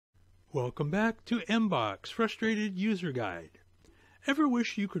Welcome back to MBOX Frustrated User Guide. Ever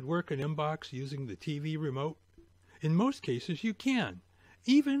wish you could work an MBOX using the TV remote? In most cases you can,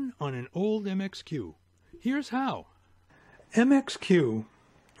 even on an old MXQ. Here's how. MXQ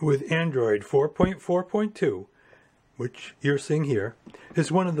with Android 4.4.2, which you're seeing here,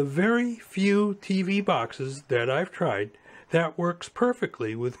 is one of the very few TV boxes that I've tried that works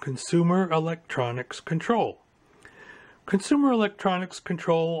perfectly with consumer electronics control. Consumer Electronics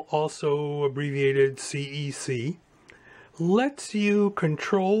Control, also abbreviated CEC, lets you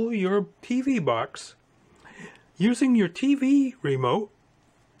control your TV box using your TV remote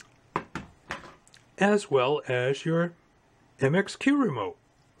as well as your MXQ remote.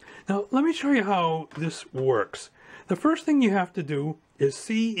 Now, let me show you how this works. The first thing you have to do is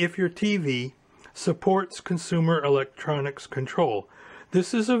see if your TV supports Consumer Electronics Control.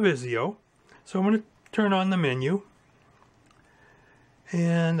 This is a Vizio, so I'm going to turn on the menu.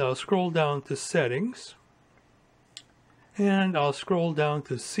 And I'll scroll down to Settings, and I'll scroll down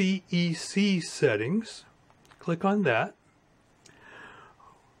to CEC Settings. Click on that.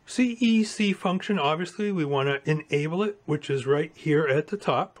 CEC function, obviously we want to enable it, which is right here at the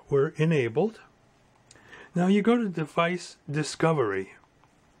top. We're enabled. Now you go to Device Discovery.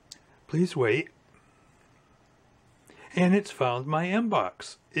 Please wait. And it's found my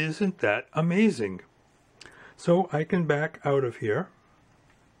MBOX. Isn't that amazing? So I can back out of here.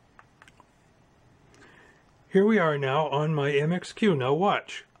 Here we are now on my MXQ. Now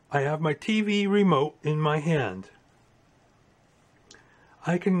watch. I have my TV remote in my hand.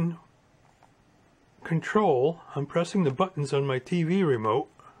 I can control, I'm pressing the buttons on my TV remote,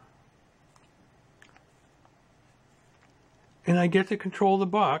 and I get to control the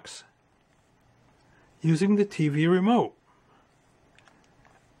box using the TV remote,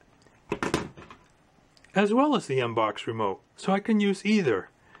 as well as the MBOX remote. So I can use either.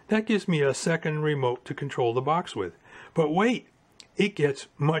 That gives me a second remote to control the box with. But wait, it gets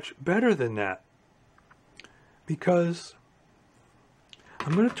much better than that. Because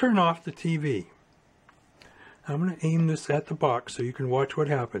I'm going to turn off the TV. I'm going to aim this at the box so you can watch what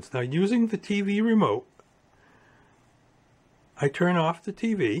happens. Now, using the TV remote, I turn off the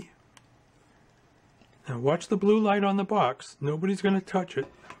TV. Now watch the blue light on the box. Nobody's going to touch it.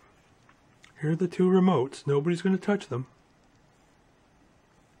 Here are the two remotes. Nobody's going to touch them.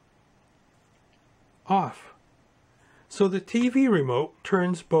 Off. So the TV remote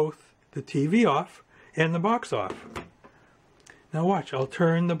turns both the TV off and the box off. Now watch, I'll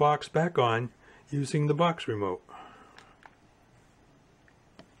turn the box back on using the box remote.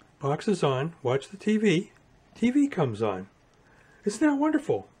 Box is on, watch the TV. TV comes on. Isn't that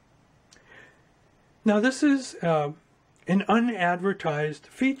wonderful? Now this is an unadvertised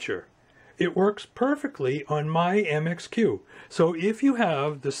feature. It works perfectly on my MXQ. So if you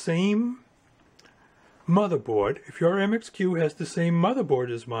have the same motherboard, if your MXQ has the same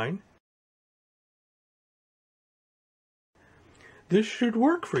motherboard as mine, this should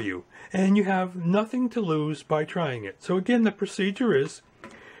work for you, and you have nothing to lose by trying it. So again, the procedure is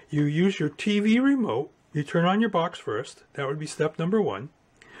you use your TV remote, you turn on your box first, that would be step number one.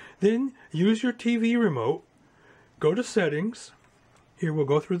 Then use your TV remote, go to Settings. Here we'll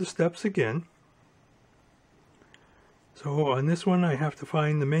go through the steps again. So on this one I have to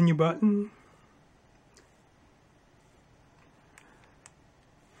find the menu button.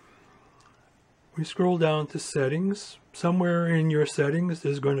 We scroll down to Settings. Somewhere in your settings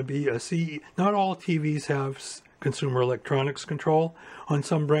there's going to be a CE. Not all TVs have Consumer Electronics Control. On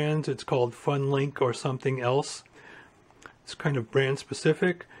some brands it's called FunLink or something else. It's kind of brand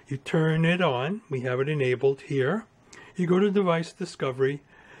specific. You turn it on. We have it enabled here. You go to Device Discovery.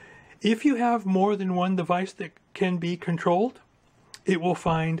 If you have more than one device that can be controlled, it will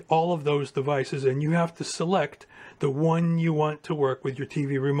find all of those devices, and you have to select the one you want to work with your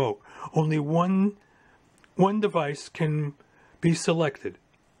TV remote. Only one device can be selected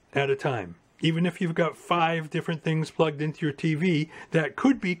at a time. Even if you've got 5 different things plugged into your TV that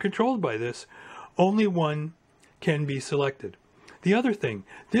could be controlled by this, only one can be selected. The other thing,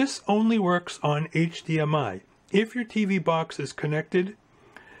 this only works on HDMI. If your TV box is connected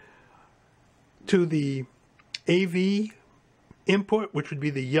to the AV input, which would be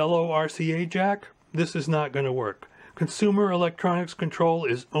the yellow RCA jack, this is not going to work. Consumer Electronics Control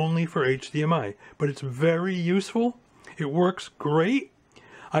is only for HDMI, but it's very useful. It works great.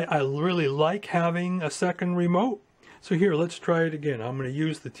 I really like having a second remote. So here, let's try it again. I'm going to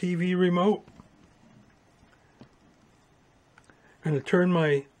use the TV remote. I'm going to turn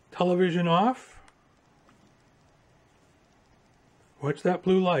my television off. Watch that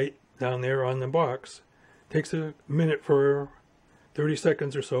blue light down there on the box. It takes a minute for 30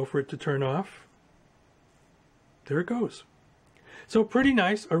 seconds or so for it to turn off. There it goes. So pretty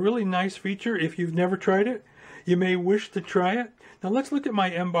nice, a really nice feature. If you've never tried it, you may wish to try it. Now let's look at my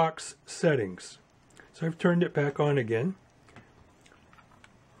MBOX settings. So I've turned it back on again.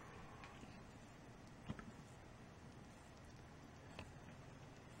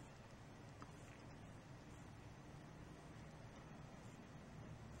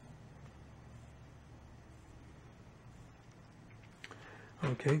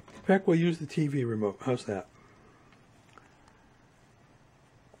 Okay, in fact, we'll use the TV remote. How's that?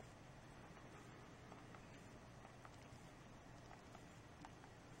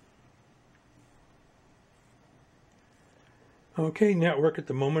 Okay, network at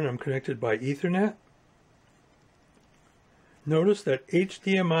the moment, I'm connected by Ethernet. Notice that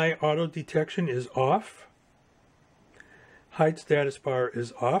HDMI auto detection is off. Hide status bar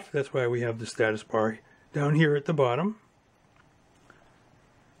is off. That's why we have the status bar down here at the bottom.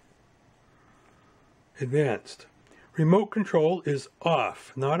 Advanced. Remote control is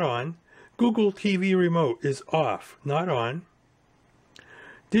off, not on. Google TV remote is off, not on.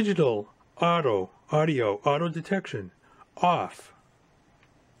 Digital, audio, auto detection, off.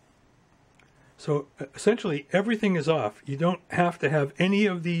 So essentially everything is off. You don't have to have any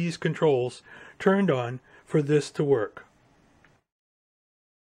of these controls turned on for this to work.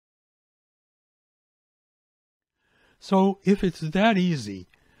 So if it's that easy,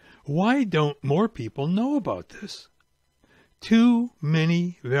 why don't more people know about this? Too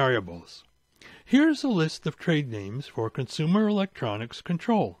many variables. Here's a list of trade names for consumer electronics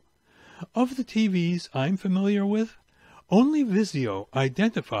control. Of the TVs I'm familiar with, only Vizio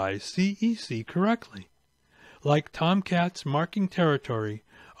identifies CEC correctly. Like Tomcat's marking territory,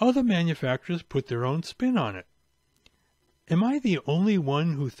 other manufacturers put their own spin on it. Am I the only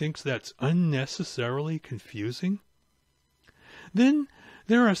one who thinks that's unnecessarily confusing? Then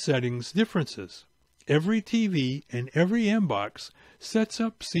there are settings differences. Every TV and every MBOX sets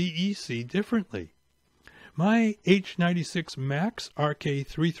up CEC differently. My H96 Max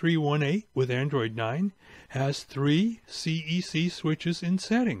RK3318 with Android 9 has 3 CEC switches in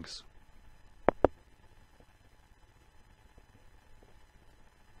settings.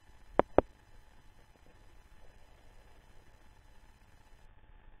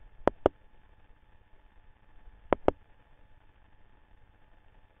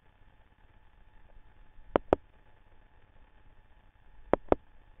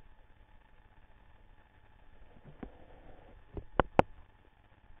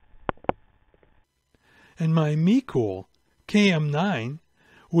 And my Mecool KM9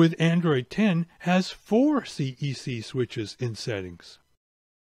 with Android 10 has 4 CEC switches in settings.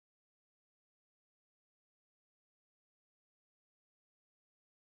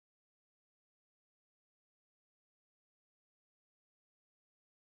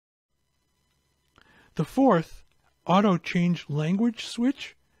 The fourth, auto change language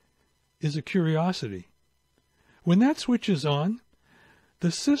switch, is a curiosity. When that switch is on,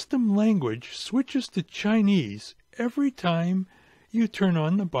 the system language switches to Chinese every time you turn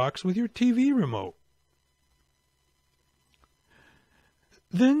on the box with your TV remote.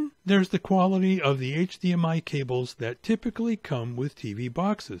 Then there's the quality of the HDMI cables that typically come with TV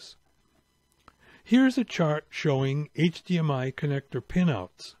boxes. Here's a chart showing HDMI connector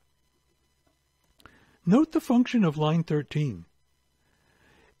pinouts. Note the function of line 13.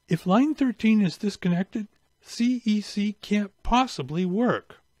 If line 13 is disconnected, CEC can't possibly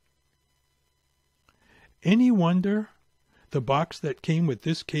work. Any wonder the box that came with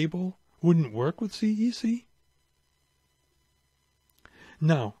this cable wouldn't work with CEC?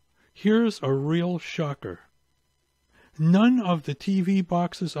 Now, here's a real shocker. None of the TV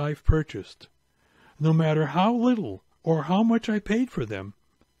boxes I've purchased, no matter how little or how much I paid for them,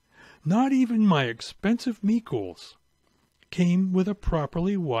 not even my expensive Mecools, came with a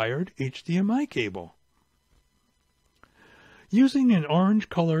properly wired HDMI cable. Using an orange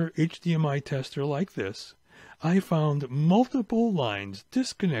color HDMI tester like this, I found multiple lines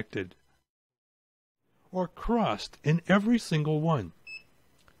disconnected or crossed in every single one.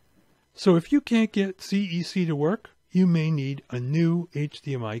 So if you can't get CEC to work, you may need a new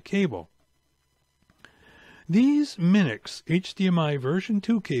HDMI cable. These Minix HDMI version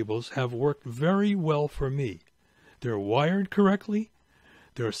 2 cables have worked very well for me. They're wired correctly,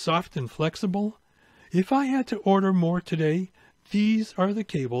 they're soft and flexible. If I had to order more today, these are the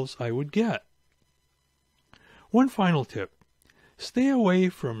cables I would get. One final tip. Stay away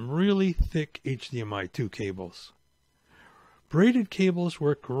from really thick HDMI 2 cables. Braided cables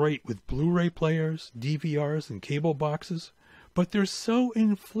work great with Blu-ray players, DVRs, and cable boxes, but they're so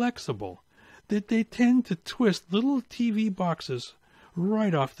inflexible that they tend to twist little TV boxes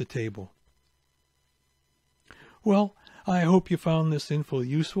right off the table. Well, I hope you found this info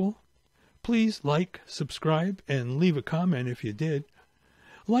useful. Please like, subscribe, and leave a comment if you did.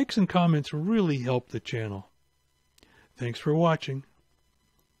 Likes and comments really help the channel. Thanks for watching.